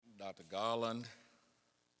Dr. Garland,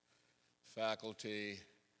 faculty,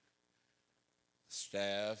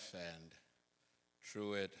 staff, and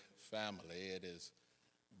Truett family, it is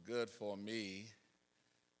good for me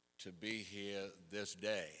to be here this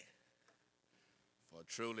day. For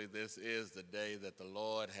truly this is the day that the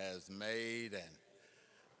Lord has made, and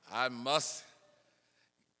I must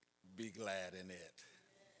be glad in it.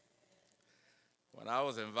 When I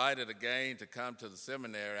was invited again to come to the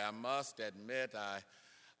seminary, I must admit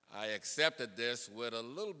I accepted this with a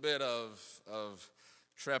little bit of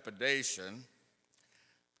trepidation,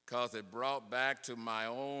 because it brought back to my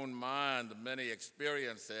own mind the many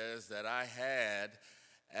experiences that I had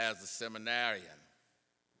as a seminarian.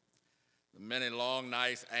 The many long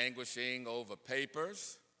nights anguishing over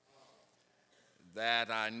papers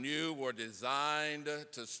that I knew were designed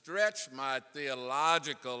to stretch my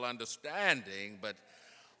theological understanding, but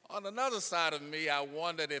on another side of me, I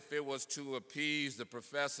wondered if it was to appease the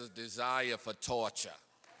professor's desire for torture.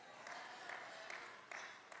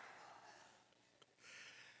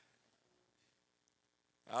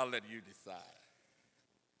 I'll let you decide.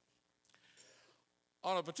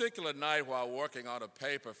 On a particular night while working on a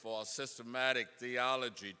paper for a systematic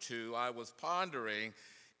theology 2, I was pondering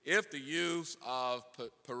if the use of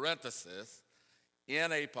parenthesis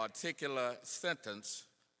in a particular sentence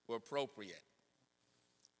were appropriate.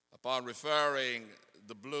 Upon referring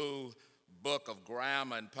the Blue Book of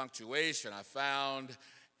Grammar and Punctuation, I found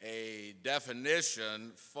a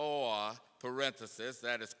definition for parenthesis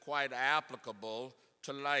that is quite applicable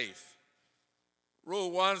to life.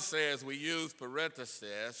 Rule 1 says we use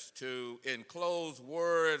parenthesis to enclose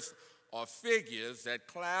words or figures that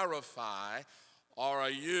clarify or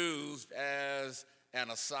are used as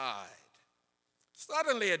an aside.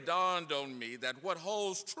 Suddenly it dawned on me that what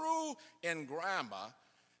holds true in grammar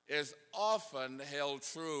is often held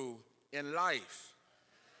true in life.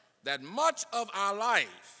 That much of our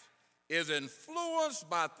life is influenced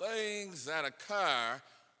by things that occur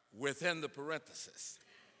within the parenthesis.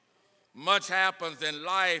 Much happens in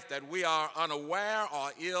life that we are unaware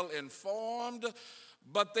or ill-informed,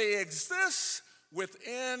 but they exist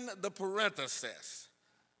within the parenthesis.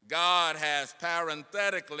 God has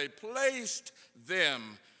parenthetically placed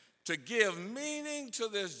them to give meaning to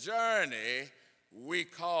this journey we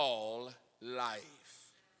call life.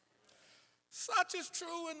 Such is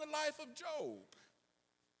true in the life of Job.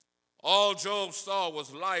 All Job saw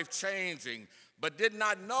was life-changing, but did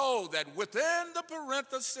not know that within the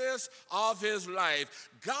parenthesis of his life,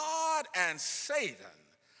 God and Satan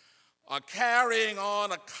are carrying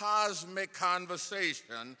on a cosmic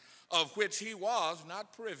conversation of which he was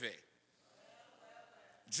not privy.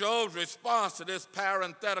 Job's response to this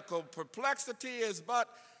parenthetical perplexity is, but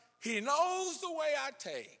he knows the way I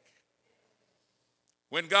take.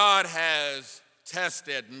 When God has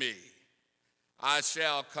tested me, I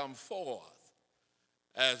shall come forth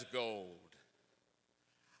as gold.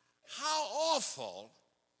 How awful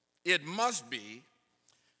it must be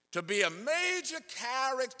to be a major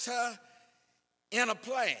character in a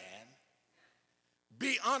plan,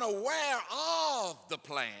 be unaware of the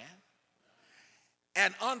plan,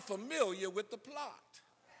 and unfamiliar with the plot.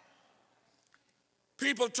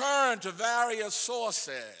 People turn to various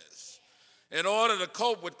sources in order to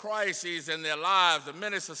cope with crises in their lives. The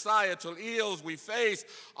many societal ills we face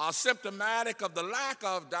are symptomatic of the lack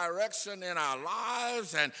of direction in our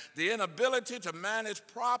lives and the inability to manage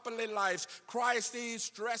properly life's crises,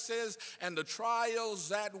 stresses, and the trials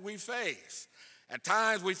that we face. At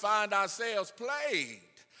times we find ourselves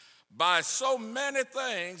plagued by so many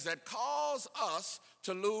things that cause us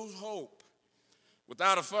to lose hope.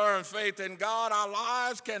 Without a firm faith in God, our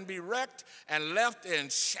lives can be wrecked and left in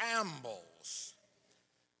shambles.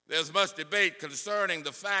 There's much debate concerning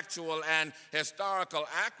the factual and historical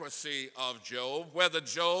accuracy of Job, whether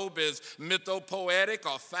Job is mythopoetic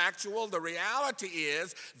or factual. The reality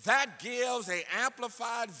is that gives an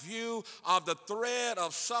amplified view of the thread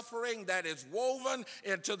of suffering that is woven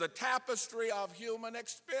into the tapestry of human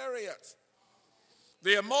experience.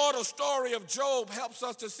 The immortal story of Job helps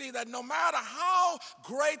us to see that no matter how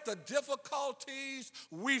great the difficulties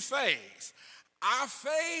we face, our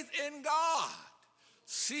faith in God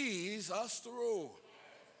sees us through.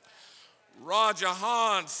 Roger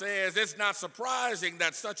Hahn says it's not surprising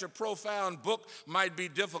that such a profound book might be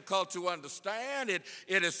difficult to understand. It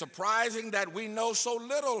is surprising that we know so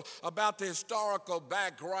little about the historical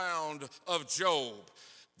background of Job.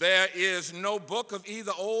 There is no book of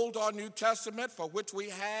either Old or New Testament for which we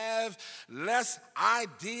have less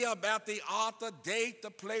idea about the author, date, the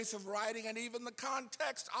place of writing, and even the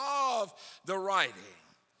context of the writing.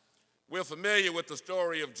 We're familiar with the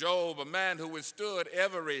story of Job, a man who withstood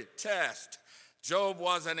every test. Job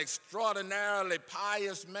was an extraordinarily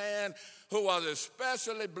pious man who was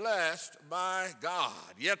especially blessed by God.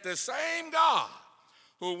 Yet the same God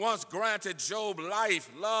who once granted Job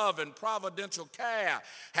life, love, and providential care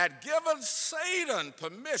had given Satan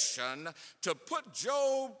permission to put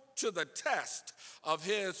Job to the test of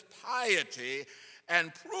his piety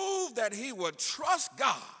and prove that he would trust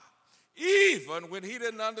God even when he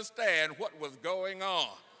didn't understand what was going on.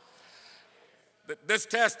 This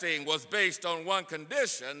testing was based on one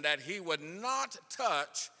condition, that he would not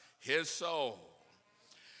touch his soul.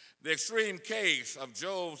 The extreme case of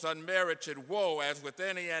Job's unmerited woe, as with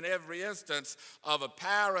any and every instance of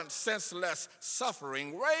apparent senseless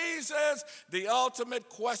suffering, raises the ultimate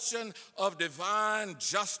question of divine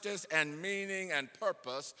justice and meaning and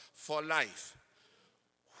purpose for life.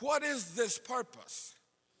 What is this purpose?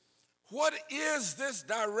 What is this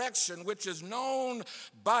direction which is known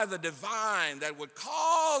by the divine that would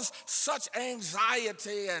cause such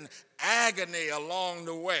anxiety and agony along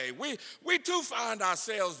the way? We too find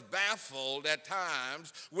ourselves baffled at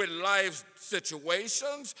times with life's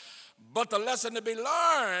situations, but the lesson to be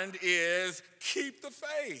learned is keep the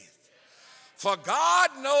faith. For God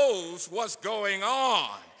knows what's going on,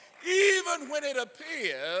 even when it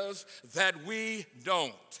appears that we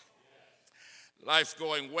don't. Life's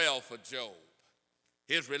going well for Job.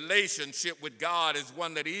 His relationship with God is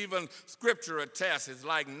one that even Scripture attests is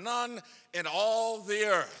like none in all the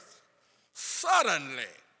earth. Suddenly,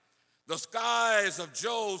 the skies of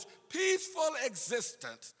Job's peaceful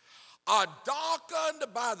existence are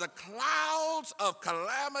darkened by the clouds of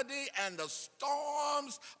calamity and the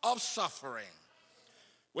storms of suffering.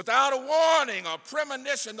 Without a warning or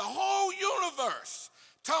premonition, the whole universe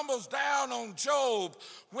tumbles down on Job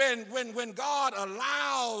when God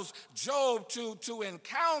allows Job to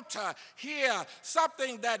encounter here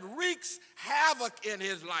something that wreaks havoc in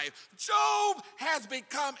his life. Job has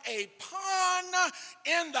become a pawn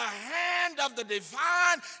in the hand of the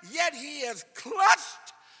divine, yet he is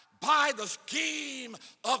clutched by the scheme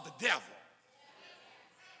of the devil.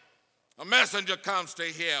 A messenger comes to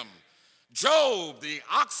him. Job, the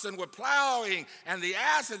oxen were plowing and the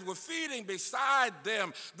asses were feeding beside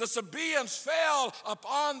them. The Sabaeans fell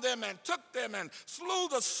upon them and took them and slew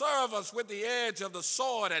the servants with the edge of the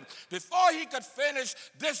sword. And before he could finish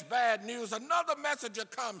this bad news, another messenger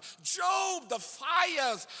comes. Job, the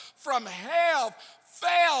fires from hell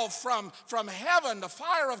fell from heaven. The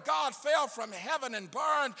fire of God fell from heaven and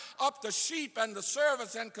burned up the sheep and the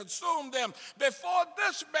servants and consumed them. Before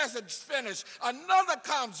this message finished, another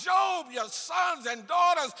comes. Job, your sons and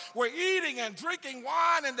daughters were eating and drinking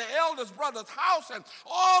wine in the eldest brother's house, and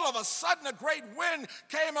all of a sudden a great wind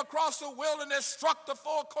came across the wilderness, struck the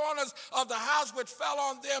four corners of the house, which fell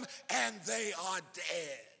on them, and they are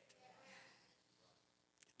dead.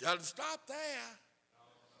 Doesn't stop there.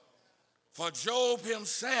 For Job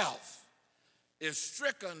himself is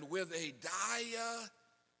stricken with a dire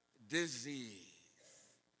disease,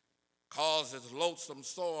 causes loathsome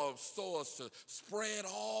sores to spread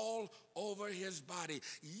all over his body.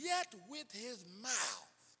 Yet with his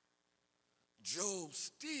mouth, Job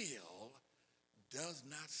still does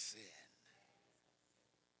not sin.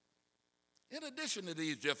 In addition to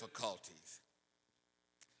these difficulties,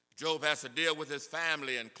 Job has to deal with his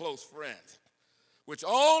family and close friends, which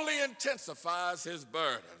only intensifies his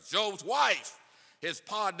burdens. Job's wife, his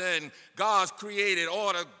partner in God's created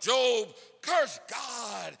order, Job curse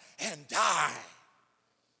God and die.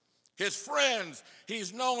 His friends,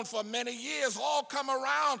 he's known for many years, all come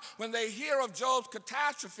around when they hear of Job's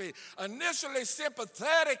catastrophe, initially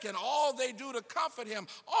sympathetic in all they do to comfort him,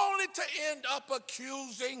 only to end up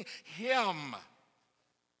accusing him.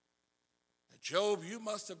 Job, you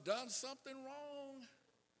must have done something wrong,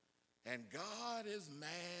 and God is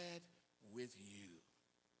mad with you.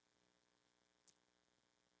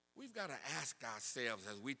 We've got to ask ourselves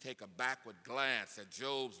as we take a backward glance at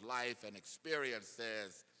Job's life and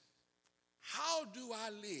experiences, how do I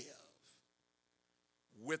live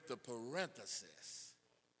with the parenthesis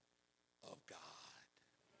of God?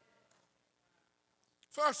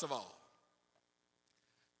 First of all,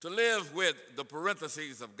 to live with the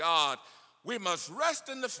parentheses of God, we must rest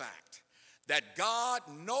in the fact that God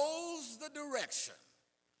knows the direction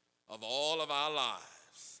of all of our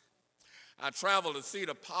lives. I traveled to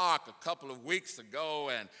Cedar Park a couple of weeks ago,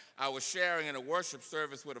 and I was sharing in a worship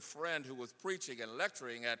service with a friend who was preaching and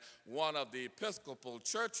lecturing at one of the Episcopal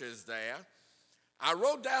churches there. I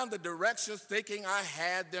wrote down the directions thinking I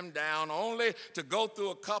had them down, only to go through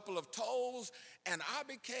a couple of tolls, and I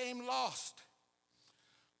became lost,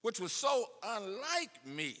 which was so unlike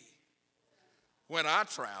me when I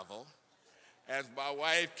travel, as my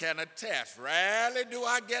wife can attest. Rarely do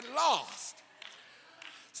I get lost.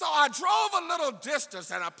 So I drove a little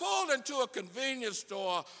distance and I pulled into a convenience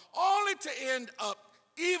store only to end up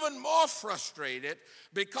even more frustrated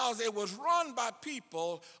because it was run by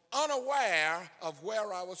people unaware of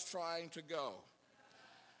where I was trying to go.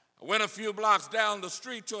 I went a few blocks down the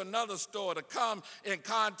street to another store to come in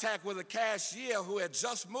contact with a cashier who had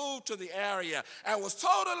just moved to the area and was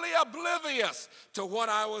totally oblivious to what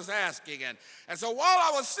I was asking. And so while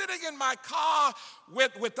I was sitting in my car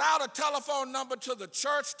without a telephone number to the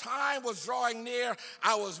church, time was drawing near.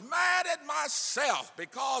 I was mad at myself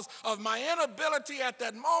because of my inability at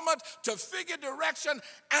that moment to figure direction,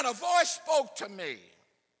 and a voice spoke to me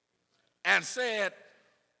and said,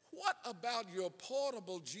 "What about your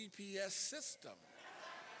portable GPS system?"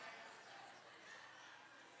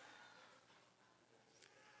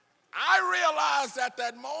 I realized at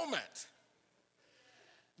that moment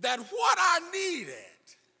that what I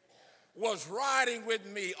needed was riding with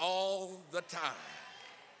me all the time.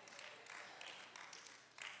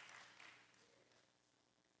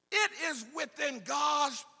 It is within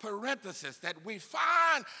God's parenthesis that we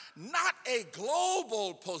find not a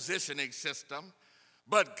global positioning system,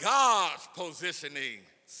 but God's positioning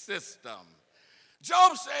system.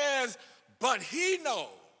 Job says, "But he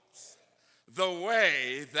knows the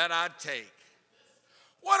way that I take."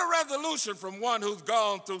 What a resolution from one who's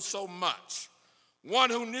gone through so much, one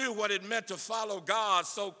who knew what it meant to follow God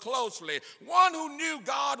so closely, one who knew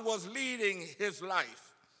God was leading his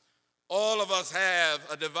life. All of us have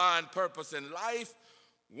a divine purpose in life,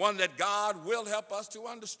 one that God will help us to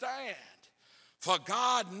understand. For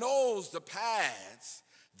God knows the paths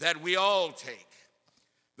that we all take.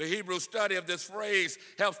 The Hebrew study of this phrase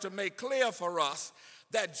helps to make clear for us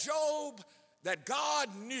that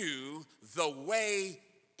God knew the way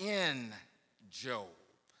in Job.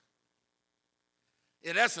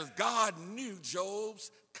 In essence, God knew Job's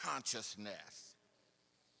consciousness,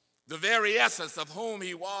 the very essence of whom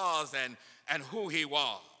he was and who he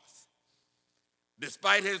was.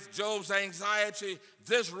 Despite Job's anxiety,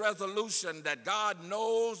 this resolution that God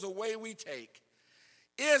knows the way we take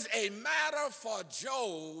is a matter for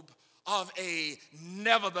Job of a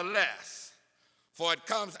nevertheless, for it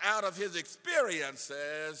comes out of his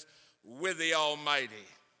experiences with the Almighty.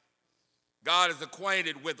 God is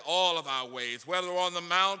acquainted with all of our ways, whether on the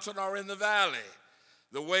mountain or in the valley.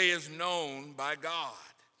 The way is known by God,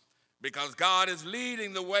 because God is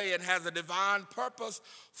leading the way and has a divine purpose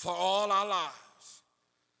for all our lives.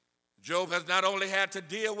 Job has not only had to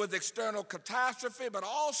deal with external catastrophe, but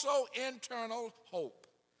also internal hope.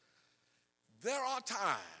 There are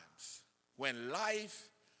times when life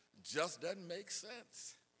just doesn't make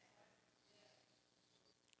sense.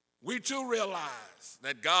 We too realize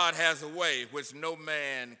that God has a way which no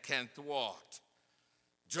man can thwart.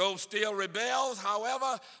 Job still rebels,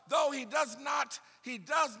 however, though he does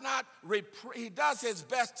his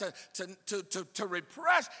best to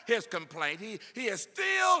repress his complaint. He is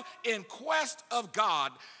still in quest of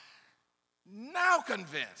God, now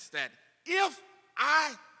convinced that if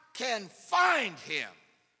I can find him,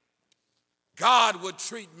 God would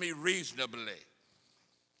treat me reasonably.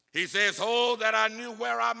 He says, "Oh, that I knew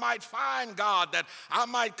where I might find God, that I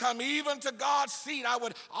might come even to God's seat. I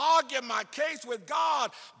would argue my case with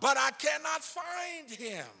God, but I cannot find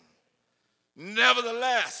him.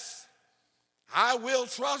 Nevertheless, I will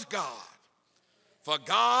trust God, for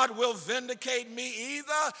God will vindicate me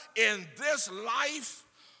either in this life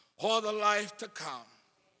or the life to come."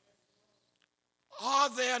 Are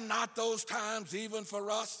there not those times even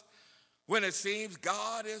for us when it seems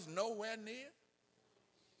God is nowhere near?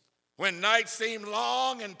 When nights seem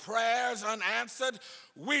long and prayers unanswered,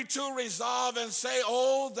 we too resolve and say,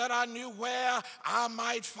 "Oh, that I knew where I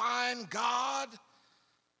might find God."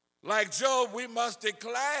 Like Job, we must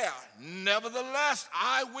declare, "Nevertheless,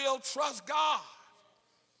 I will trust God."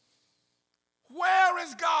 Where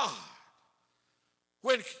is God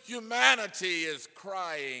when humanity is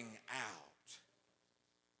crying out?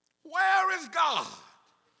 Where is God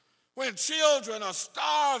when children are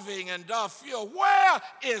starving and doth feel? Where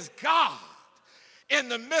is God in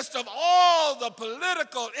the midst of all the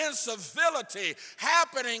political incivility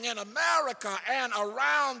happening in America and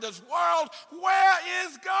around this world? Where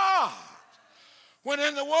is God when,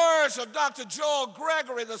 in the words of Dr. Joel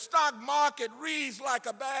Gregory, the stock market reads like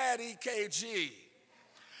a bad EKG?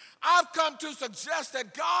 I've come to suggest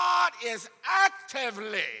that God is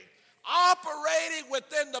actively operating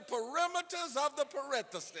within the perimeters of the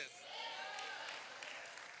parenthesis.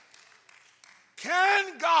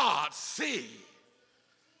 Can God see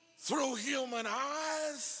through human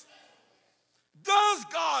eyes? Does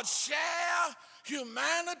God share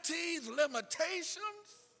humanity's limitations?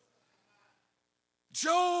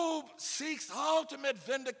 Job seeks ultimate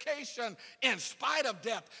vindication in spite of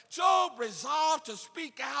death. Job resolved to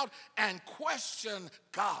speak out and question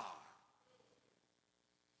God.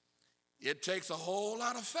 It takes a whole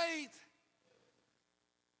lot of faith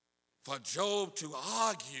for Job to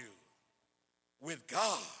argue with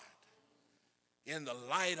God in the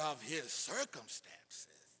light of his circumstances.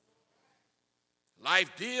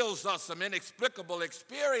 Life deals us some inexplicable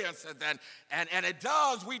experiences, and it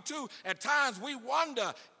does. We too, at times, we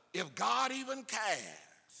wonder if God even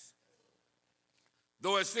cares.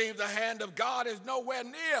 Though it seems the hand of God is nowhere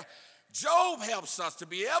near, Job helps us to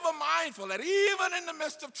be ever mindful that even in the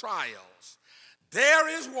midst of trials, there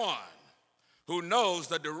is one who knows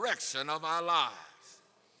the direction of our lives.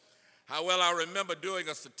 How well I remember doing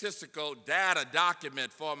a statistical data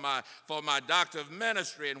document for my doctor of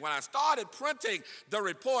ministry, and when I started printing the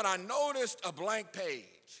report, I noticed a blank page.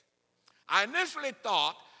 I initially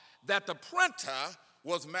thought that the printer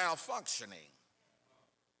was malfunctioning.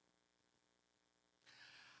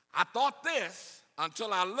 I thought this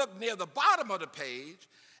until I looked near the bottom of the page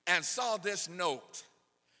and saw this note: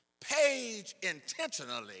 page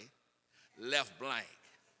intentionally left blank.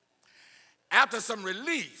 After some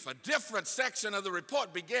relief, a different section of the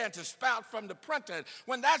report began to spout from the printer.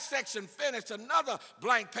 When that section finished, another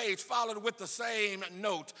blank page followed with the same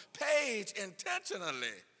note: page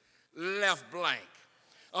intentionally left blank.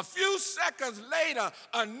 A few seconds later,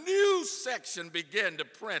 a new section began to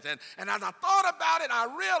print. And as I thought about it, I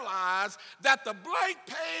realized that the blank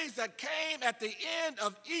page that came at the end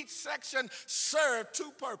of each section served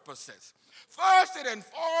two purposes. First, it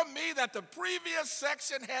informed me that the previous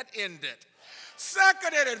section had ended.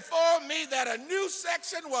 Second, it informed me that a new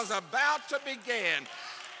section was about to begin.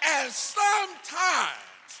 And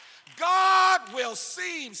sometimes God will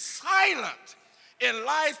seem silent in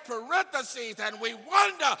life's parentheses, and we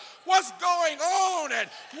wonder what's going on and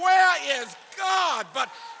where is God?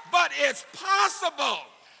 But it's possible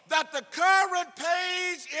that the current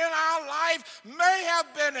page in our life may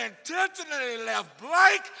have been intentionally left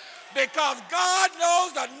blank because God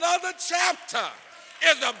knows another chapter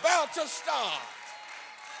is about to start.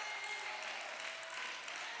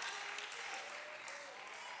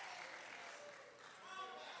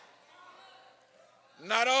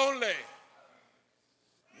 Not only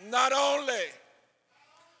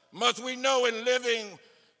must we know in living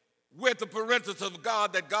with the parenthesis of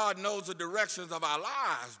God that God knows the directions of our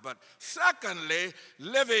lives, but secondly,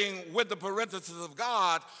 living with the parenthesis of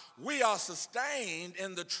God, we are sustained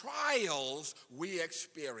in the trials we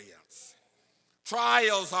experience.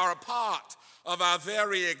 Trials are a part of our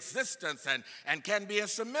very existence and can be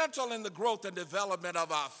instrumental in the growth and development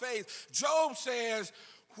of our faith. Job says,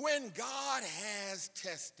 when God has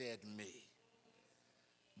tested me.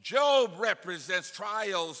 Job represents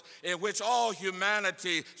trials in which all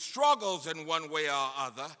humanity struggles in one way or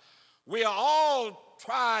other. We are all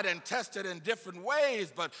tried and tested in different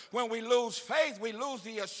ways, but when we lose faith, we lose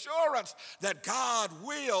the assurance that God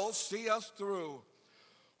will see us through.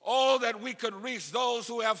 Oh, that we could reach those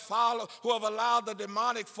who have allowed the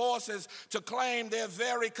demonic forces to claim their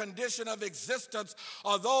very condition of existence,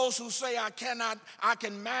 or those who say, I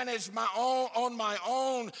can manage on my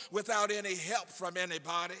own without any help from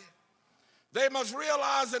anybody. They must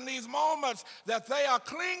realize in these moments that they are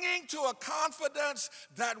clinging to a confidence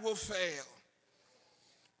that will fail.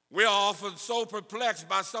 We are often so perplexed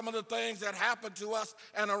by some of the things that happen to us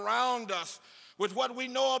and around us. With what we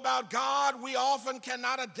know about God, we often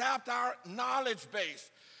cannot adapt our knowledge base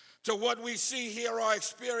to what we see, hear, or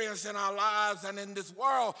experience in our lives and in this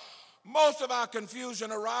world. Most of our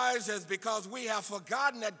confusion arises because we have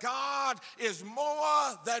forgotten that God is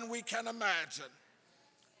more than we can imagine.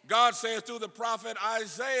 God says through the prophet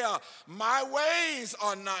Isaiah, my ways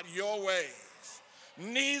are not your ways,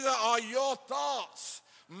 neither are your thoughts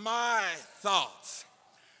my thoughts.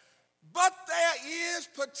 But there is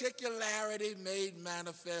particularity made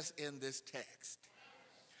manifest in this text.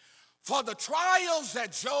 For the trials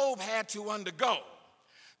that Job had to undergo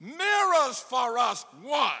mirrors for us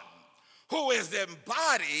one who is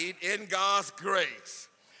embodied in God's grace.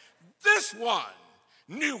 This one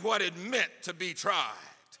knew what it meant to be tried.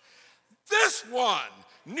 This one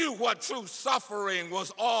knew what true suffering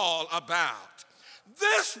was all about.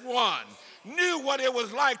 This one knew what it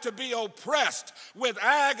was like to be oppressed with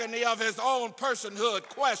agony of his own personhood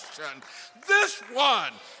questioned. This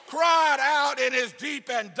one cried out in his deep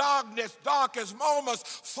and darkest moments,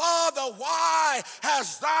 Father, why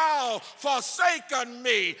hast thou forsaken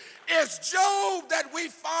me? It's Job that we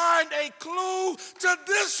find a clue to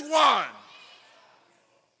this one.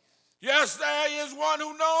 Yes, there is one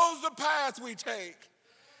who knows the path we take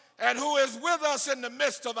and who is with us in the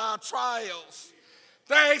midst of our trials.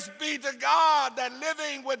 Thanks be to God that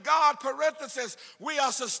living with God, parenthesis, we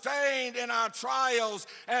are sustained in our trials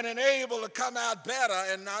and enabled to come out better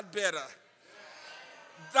and not bitter.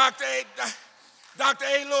 Dr.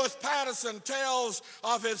 A. Lewis Patterson tells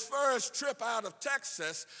of his first trip out of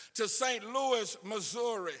Texas to St. Louis,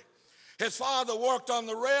 Missouri. His father worked on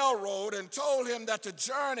the railroad and told him that the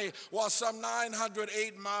journey was some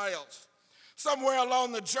 908 miles. Somewhere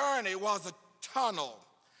along the journey was a tunnel.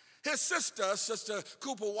 His Sister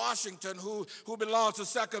Cooper Washington, who belongs to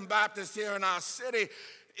Second Baptist here in our city,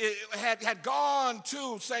 had gone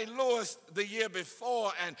to St. Louis the year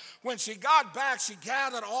before, and when she got back, she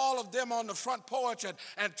gathered all of them on the front porch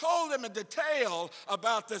and told them in detail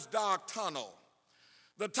about this dark tunnel.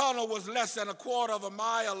 The tunnel was less than a quarter of a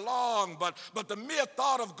mile long, but the mere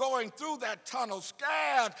thought of going through that tunnel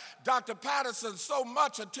scared Dr. Patterson so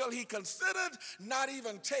much until he considered not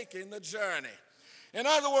even taking the journey. In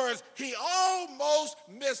other words, he almost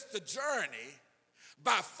missed the journey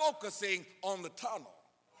by focusing on the tunnel.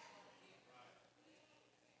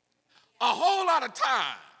 A whole lot of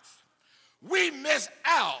times, we miss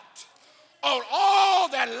out on all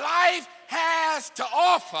that life has to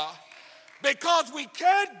offer because we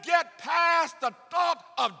can't get past the thought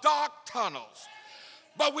of dark tunnels.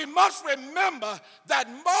 But we must remember that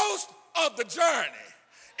most of the journey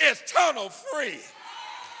is tunnel free.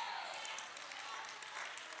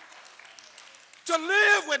 To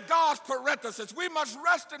live with God's parenthesis, we must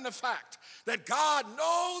rest in the fact that God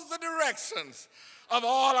knows the directions of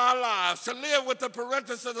all our lives. To live with the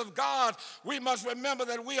parenthesis of God, we must remember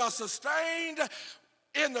that we are sustained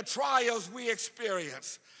in the trials we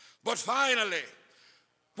experience. But finally,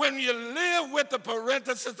 when you live with the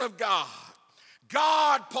parenthesis of God,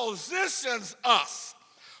 God positions us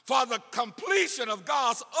for the completion of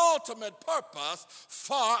God's ultimate purpose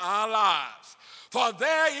for our lives. For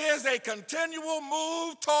there is a continual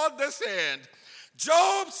move toward this end.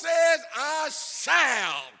 Job says, I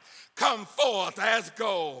shall come forth as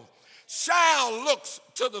gold. Shall looks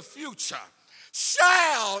to the future.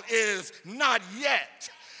 Shall is not yet.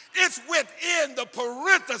 It's within the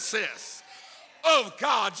parenthesis of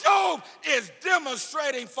God. Job is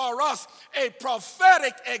demonstrating for us a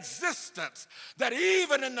prophetic existence that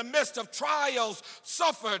even in the midst of trials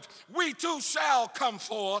suffered, we too shall come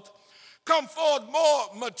forth more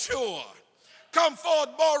mature, come forth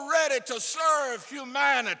more ready to serve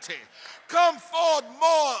humanity, come forth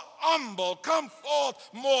more humble, come forth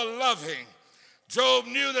more loving. Job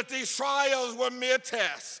knew that these trials were mere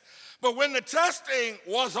tests. But when the testing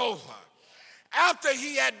was over, after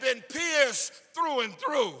he had been pierced through and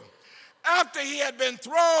through, after he had been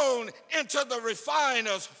thrown into the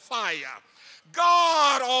refiner's fire,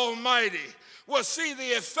 God Almighty will see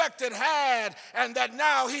the effect it had and that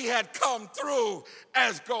now he had come through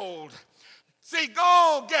as gold. See,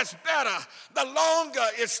 gold gets better the longer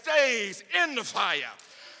it stays in the fire,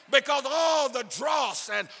 because all the dross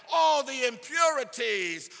and all the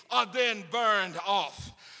impurities are then burned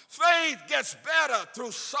off. Faith gets better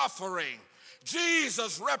through suffering.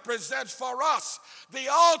 Jesus represents for us the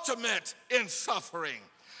ultimate in suffering.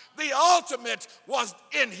 The ultimate was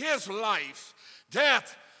in his life,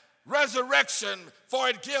 death, resurrection, for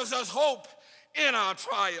it gives us hope in our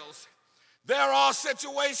trials. There are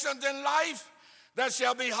situations in life that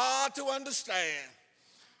shall be hard to understand,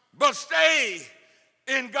 but stay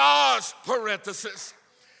in God's parenthesis.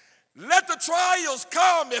 Let the trials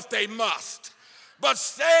come if they must, but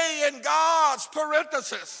stay in God's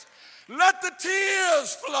parenthesis. Let the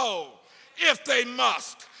tears flow if they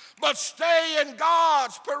must, but stay in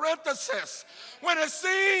God's parenthesis. When it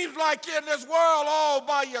seems like in this world all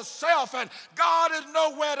by yourself and God is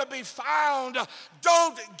nowhere to be found,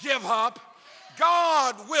 don't give up.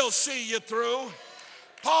 God will see you through.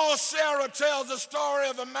 Paul Serra tells the story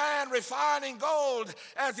of a man refining gold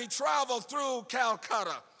as he traveled through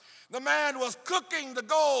Calcutta. The man was cooking the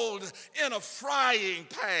gold in a frying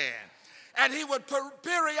pan, and he would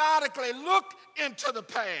periodically look into the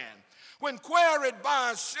pan. When queried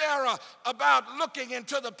by Serra about looking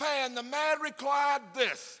into the pan, the man replied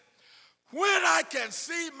this: when I can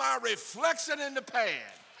see my reflection in the pan,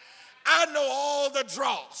 I know all the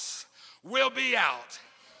dross will be out.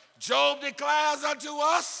 Job declares unto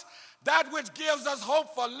us that which gives us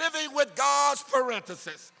hope for living with God's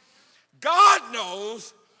parenthesis. God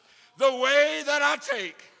knows the way that I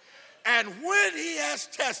take, and when he has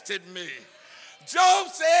tested me, Job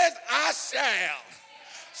says, I shall.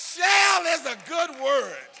 Shall is a good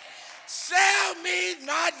word. Shall means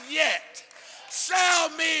not yet. Shall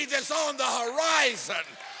means it's on the horizon.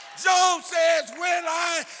 Job says, when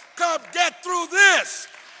I come get through this,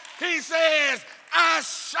 he says, I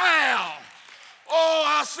shall.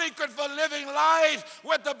 Oh, our secret for living life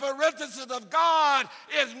with the parenthesis of God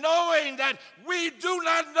is knowing that we do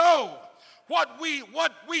not know what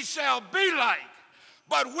we shall be like,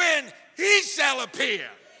 but when he shall appear.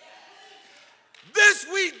 This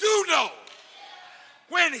we do know.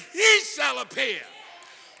 When he shall appear,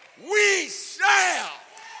 we shall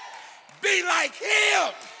be like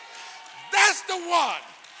him. That's the one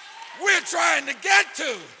we're trying to get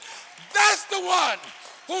to. That's the one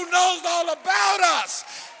who knows all about us.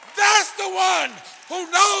 That's the one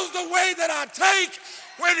who knows the way that I take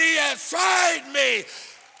when he has tried me.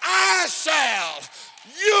 I shall,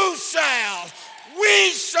 you shall, we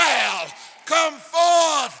shall come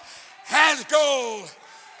forth as gold.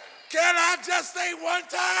 Can I just say one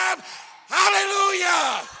time,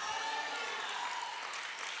 hallelujah?